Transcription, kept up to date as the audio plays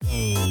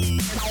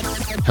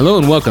Hello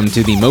and welcome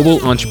to the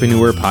Mobile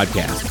Entrepreneur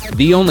Podcast,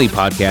 the only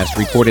podcast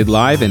recorded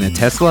live in a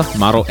Tesla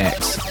Model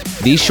X.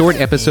 These short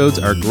episodes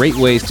are great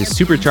ways to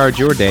supercharge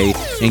your day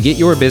and get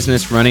your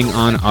business running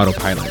on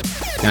autopilot.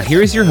 Now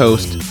here is your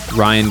host,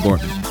 Ryan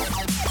Gorman.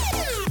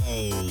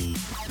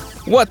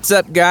 What's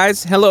up,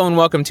 guys? Hello and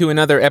welcome to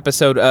another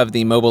episode of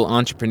the Mobile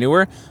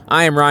Entrepreneur.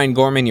 I am Ryan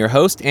Gorman, your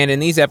host, and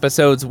in these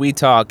episodes we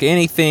talk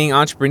anything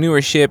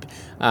entrepreneurship,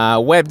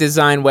 web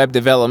design, web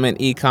development,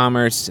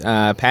 e-commerce,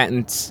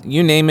 patents,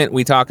 you name it,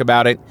 we talk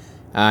about it.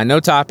 No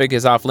topic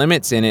is off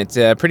limits, and it's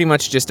pretty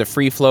much just a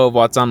free flow of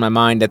what's on my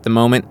mind at the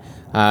moment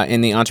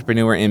in the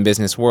entrepreneur and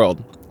business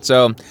world.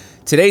 So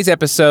today's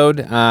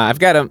episode, I've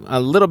got a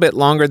little bit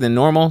longer than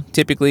normal.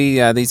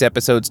 Typically, these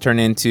episodes turn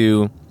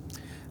into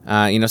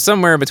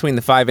somewhere between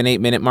the 5 and 8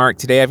 minute mark.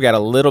 Today I've got a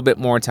little bit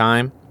more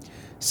time.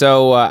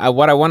 So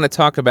what I want to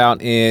talk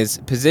about is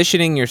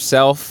positioning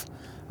yourself,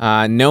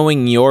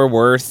 knowing your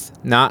worth,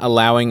 not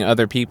allowing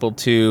other people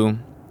to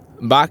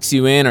box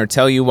you in or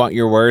tell you what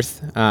you're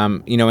worth.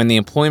 In the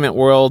employment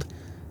world,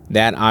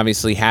 that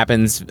obviously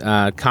happens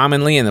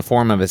commonly in the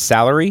form of a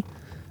salary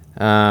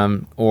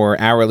or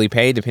hourly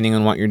pay, depending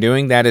on what you're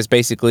doing. That is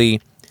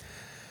basically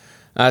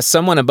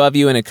someone above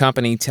you in a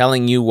company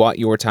telling you what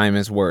your time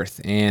is worth.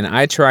 And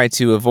I try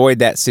to avoid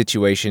that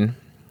situation.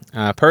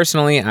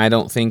 Personally, I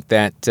don't think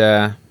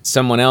that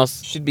someone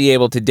else should be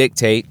able to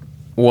dictate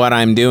what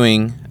I'm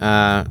doing,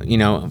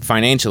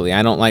 financially.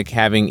 I don't like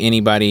having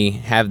anybody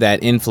have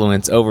that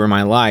influence over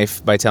my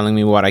life by telling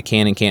me what I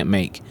can and can't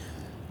make.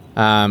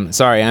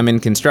 Sorry, I'm in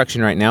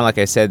construction right now. Like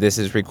I said, this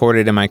is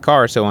recorded in my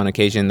car, so on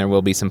occasion there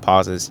will be some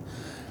pauses.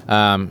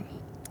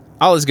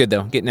 All is good,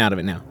 though. Getting out of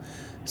it now.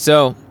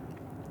 So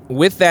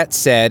with that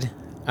said,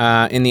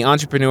 in the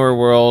entrepreneur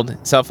world,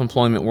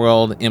 self-employment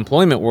world,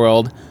 employment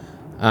world,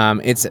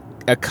 it's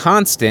a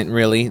constant,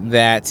 really,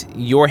 that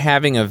you're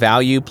having a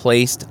value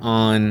placed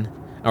on,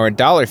 or a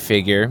dollar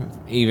figure,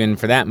 even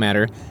for that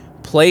matter,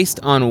 placed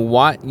on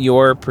what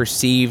your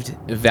perceived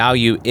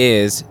value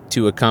is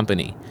to a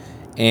company.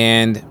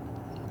 And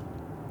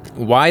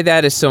why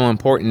that is so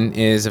important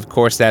is, of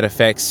course, that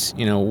affects,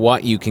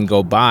 what you can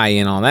go buy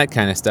and all that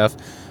kind of stuff.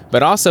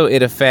 But also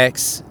it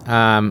affects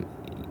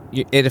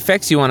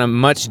you on a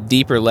much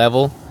deeper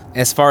level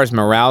as far as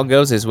morale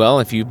goes as well.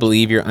 If you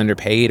believe you're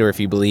underpaid or if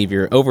you believe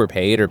you're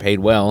overpaid or paid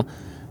well,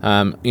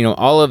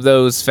 all of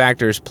those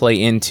factors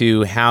play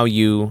into how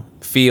you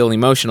feel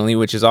emotionally,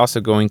 which is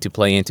also going to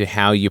play into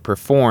how you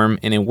perform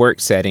in a work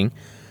setting.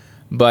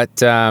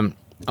 But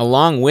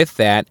along with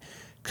that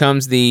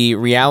comes the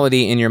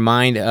reality in your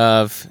mind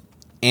of,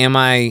 am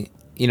I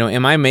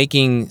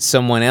making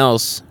someone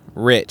else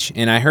rich?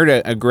 And I heard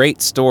a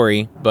great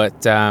story,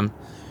 but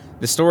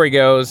the story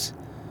goes,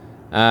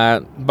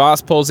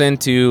 boss pulls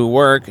into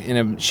work in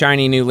a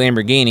shiny new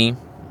Lamborghini,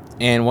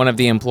 and one of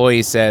the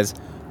employees says,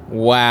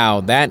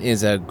 "Wow, that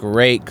is a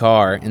great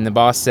car." And the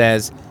boss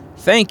says,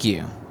 "Thank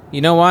you. You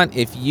know what?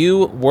 If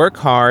you work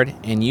hard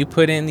and you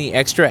put in the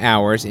extra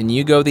hours and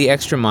you go the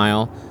extra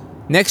mile,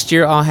 next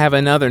year I'll have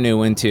another new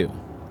one too."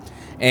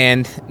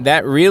 And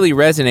that really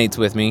resonates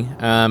with me.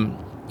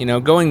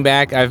 Going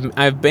back,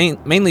 I've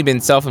mainly been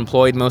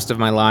self-employed most of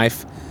my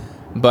life.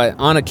 But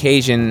on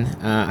occasion,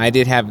 I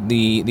did have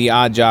the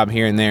odd job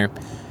here and there.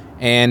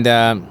 And,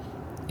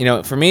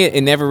 for me,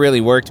 it never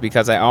really worked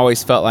because I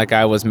always felt like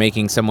I was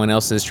making someone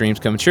else's dreams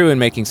come true and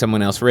making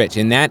someone else rich.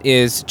 And that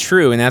is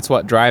true, and that's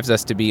what drives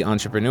us to be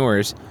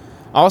entrepreneurs.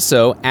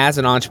 Also, as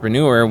an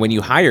entrepreneur, when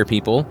you hire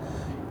people,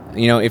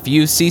 if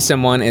you see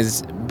someone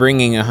is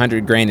bringing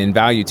 $100,000 in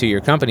value to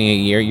your company a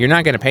year, you're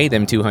not going to pay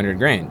them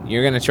 $200,000.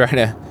 You're going to try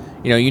to,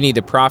 you need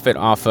to profit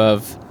off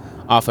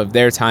of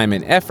their time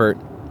and effort.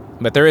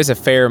 But there is a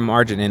fair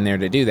margin in there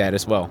to do that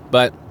as well.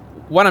 But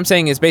what I'm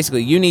saying is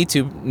basically you need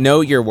to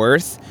know your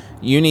worth.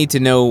 You need to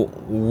know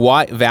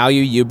what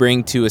value you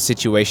bring to a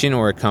situation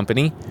or a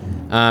company.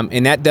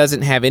 And that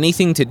doesn't have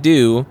anything to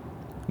do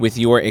with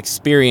your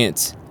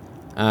experience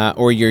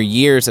or your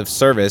years of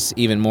service,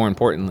 even more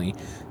importantly.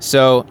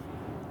 So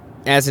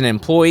as an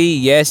employee,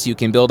 yes, you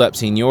can build up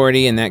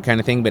seniority and that kind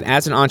of thing. But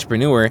as an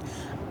entrepreneur,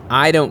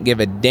 I don't give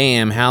a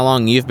damn how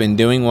long you've been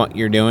doing what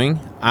you're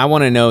doing. I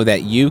want to know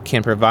that you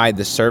can provide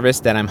the service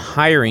that I'm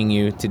hiring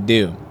you to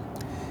do.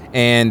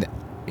 And,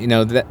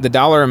 the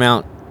dollar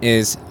amount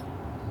is,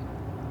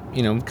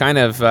 kind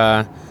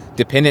of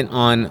dependent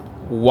on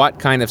what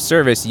kind of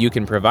service you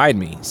can provide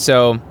me.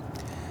 So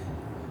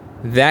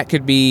that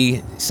could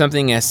be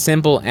something as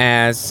simple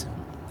as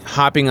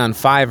hopping on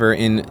Fiverr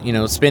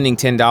and, spending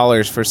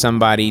 $10 for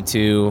somebody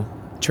to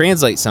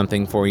translate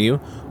something for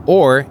you.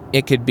 Or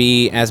it could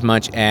be as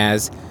much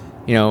as,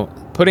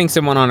 putting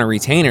someone on a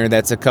retainer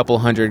that's a couple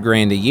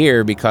 $100,000 a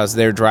year because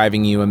they're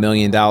driving you $1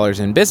 million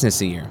in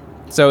business a year.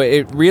 So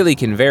it really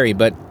can vary.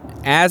 But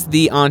as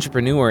the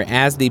entrepreneur,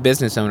 as the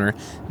business owner,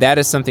 that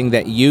is something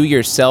that you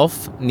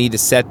yourself need to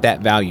set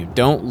that value.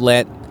 Don't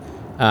let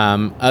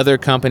other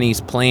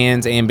companies'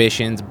 plans,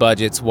 ambitions,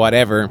 budgets,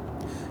 whatever,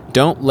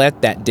 don't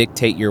let that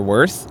dictate your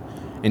worth,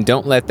 and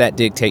don't let that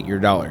dictate your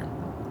dollar.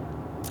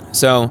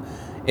 So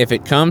If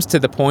it comes to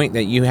the point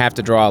that you have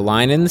to draw a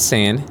line in the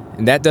sand,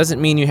 and that doesn't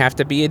mean you have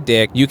to be a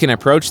dick, you can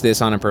approach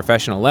this on a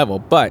professional level,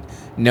 but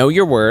know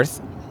your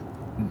worth,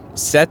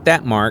 set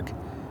that mark,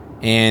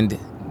 and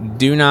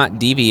do not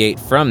deviate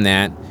from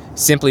that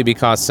simply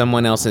because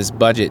someone else's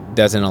budget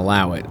doesn't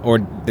allow it, or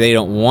they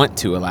don't want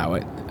to allow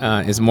it,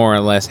 is more or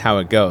less how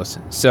it goes.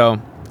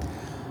 So,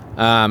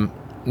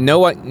 know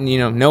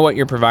what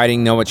you're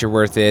providing, know what your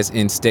worth is,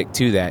 and stick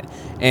to that.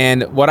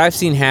 And what I've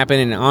seen happen,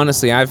 and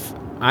honestly, I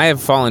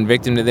have fallen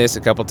victim to this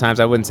a couple times.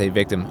 I wouldn't say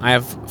victim. I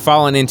have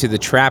fallen into the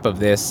trap of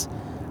this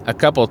a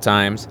couple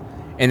times,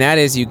 and that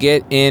is you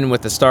get in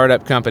with a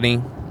startup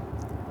company.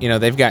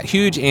 They've got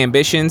huge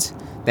ambitions.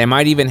 They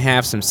might even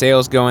have some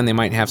sales going. They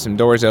might have some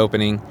doors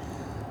opening.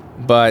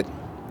 But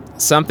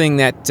something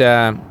that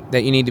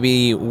you need to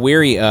be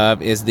weary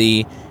of is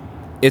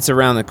it's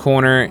around the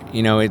corner.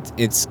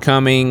 It's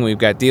coming. We've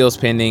got deals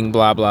pending,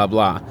 blah, blah,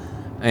 blah.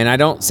 And I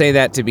don't say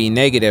that to be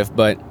negative,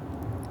 but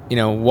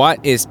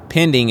what is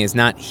pending is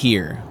not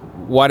here.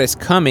 What is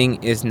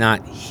coming is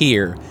not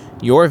here.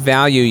 Your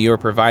value you're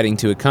providing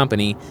to a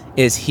company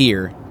is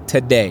here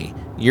today.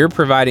 You're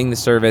providing the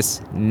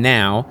service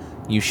now.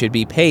 You should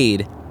be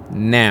paid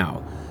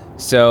now.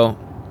 So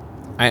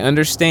I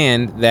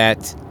understand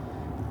that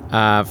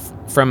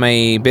from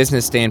a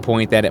business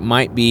standpoint that it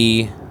might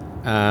be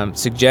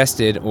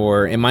suggested,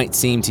 or it might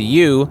seem to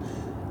you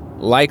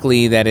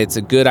likely that it's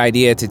a good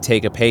idea to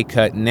take a pay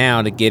cut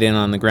now to get in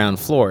on the ground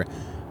floor.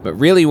 But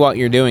really what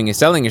you're doing is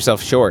selling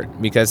yourself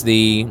short, because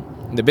the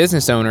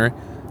business owner,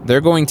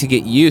 they're going to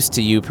get used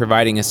to you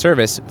providing a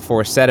service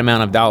for a set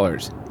amount of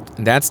dollars.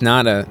 That's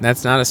not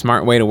a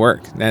smart way to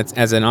work. That's,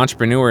 as an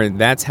entrepreneur,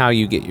 that's how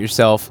you get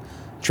yourself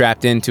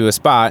trapped into a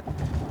spot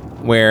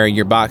where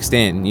you're boxed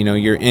in.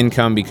 Your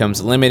income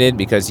becomes limited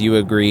because you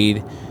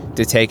agreed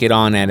to take it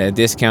on at a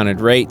discounted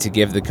rate to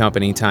give the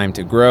company time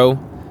to grow.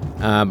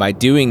 By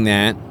doing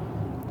that,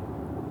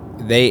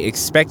 they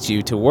expect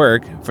you to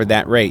work for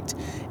that rate.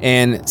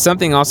 And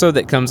something also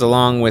that comes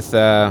along with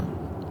a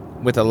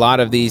lot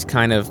of these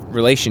kind of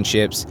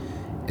relationships,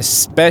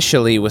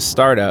 especially with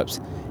startups,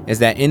 is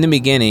that in the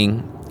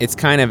beginning, it's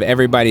kind of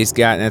everybody's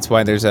got, and that's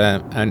why there's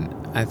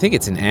I think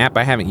it's an app.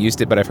 I haven't used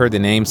it, but I've heard the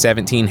name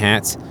 17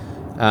 Hats.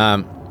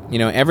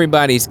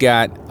 Everybody's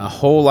got a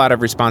whole lot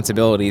of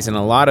responsibilities, and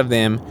a lot of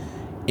them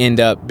end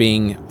up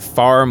being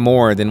far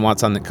more than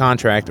what's on the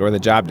contract or the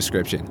job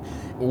description.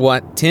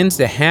 What tends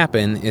to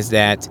happen is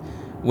that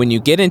when you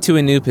get into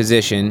a new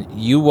position,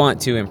 you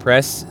want to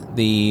impress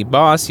the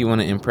boss, you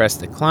want to impress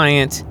the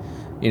client,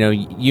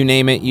 you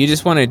name it. You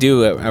just want to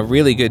do a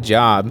really good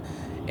job.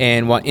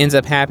 And what ends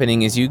up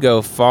happening is you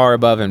go far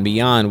above and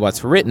beyond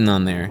what's written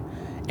on there.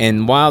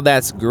 And while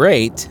that's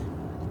great,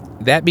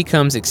 that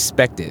becomes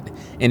expected.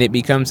 And it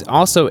becomes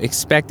also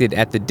expected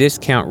at the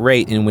discount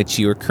rate in which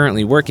you are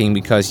currently working,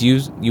 because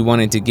you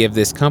wanted to give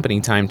this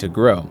company time to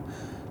grow.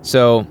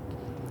 So,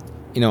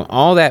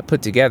 all that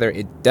put together,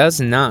 it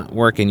does not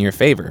work in your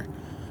favor.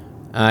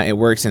 It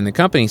works in the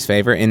company's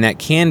favor, and that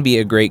can be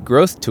a great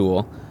growth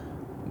tool.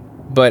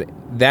 But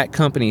that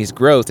company's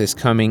growth is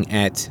coming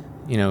at,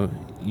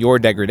 your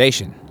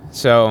degradation.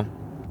 So,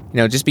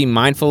 just be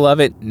mindful of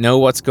it. Know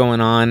what's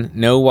going on.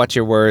 Know what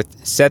you're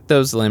worth. Set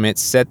those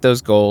limits. Set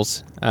those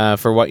goals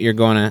for what you're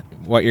gonna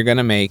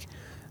make.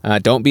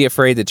 Don't be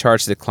afraid to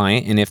charge the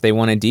client, and if they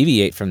want to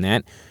deviate from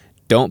that,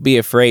 don't be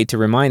afraid to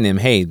remind them,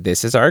 hey,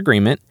 this is our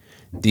agreement.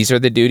 These are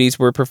the duties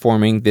we're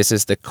performing. This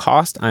is the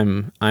cost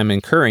I'm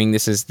incurring.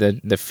 This is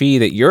the fee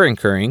that you're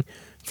incurring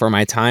for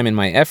my time and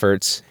my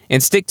efforts,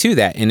 and stick to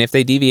that. And if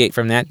they deviate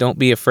from that, don't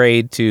be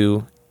afraid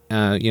to,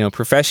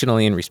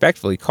 professionally and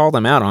respectfully call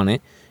them out on it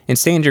and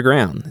stand your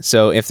ground.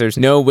 So if there's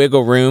no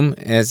wiggle room,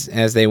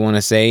 as they want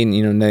to say,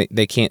 and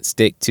they can't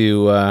stick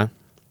to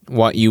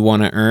what you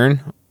want to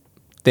earn,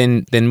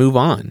 then move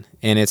on.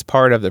 And it's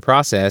part of the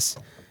process.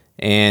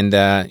 And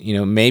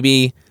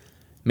maybe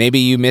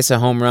you miss a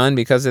home run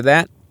because of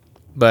that,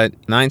 but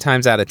 9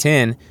 times out of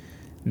 10,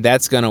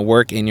 that's going to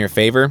work in your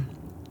favor,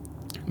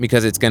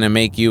 because it's going to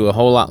make you a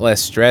whole lot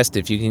less stressed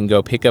if you can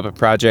go pick up a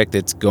project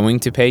that's going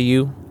to pay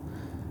you.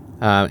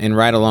 And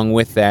right along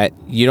with that,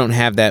 you don't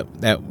have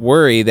that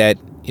worry that,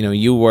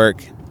 you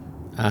work,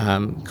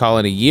 call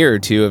it a year or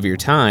two of your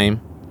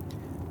time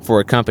for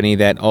a company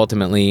that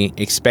ultimately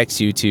expects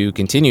you to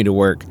continue to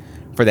work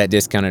for that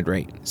discounted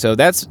rate. So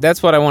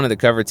that's what I wanted to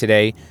cover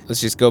today.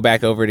 Let's just go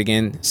back over it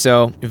again.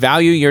 So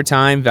value your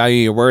time,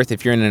 value your worth.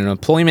 If you're in an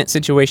employment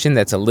situation,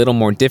 that's a little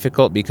more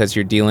difficult because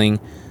you're dealing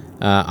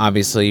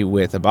obviously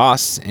with a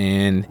boss,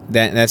 and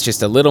that's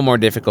just a little more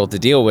difficult to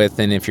deal with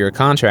than if you're a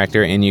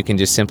contractor and you can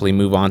just simply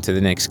move on to the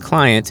next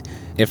client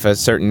if a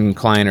certain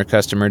client or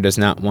customer does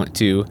not want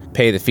to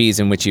pay the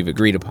fees in which you've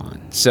agreed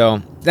upon. So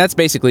that's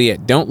basically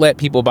it. Don't let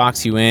people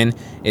box you in.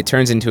 It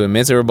turns into a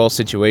miserable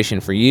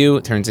situation for you.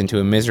 It turns into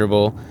a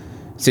miserable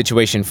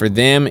situation for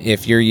them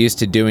if you're used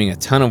to doing a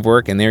ton of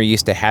work and they're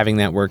used to having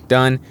that work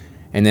done,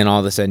 and then all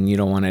of a sudden you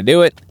don't want to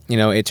do it.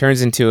 It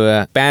turns into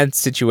a bad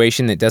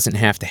situation that doesn't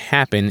have to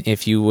happen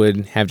if you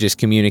would have just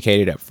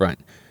communicated up front.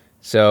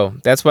 So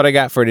that's what I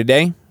got for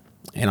today.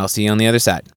 and I'll see you on the other side.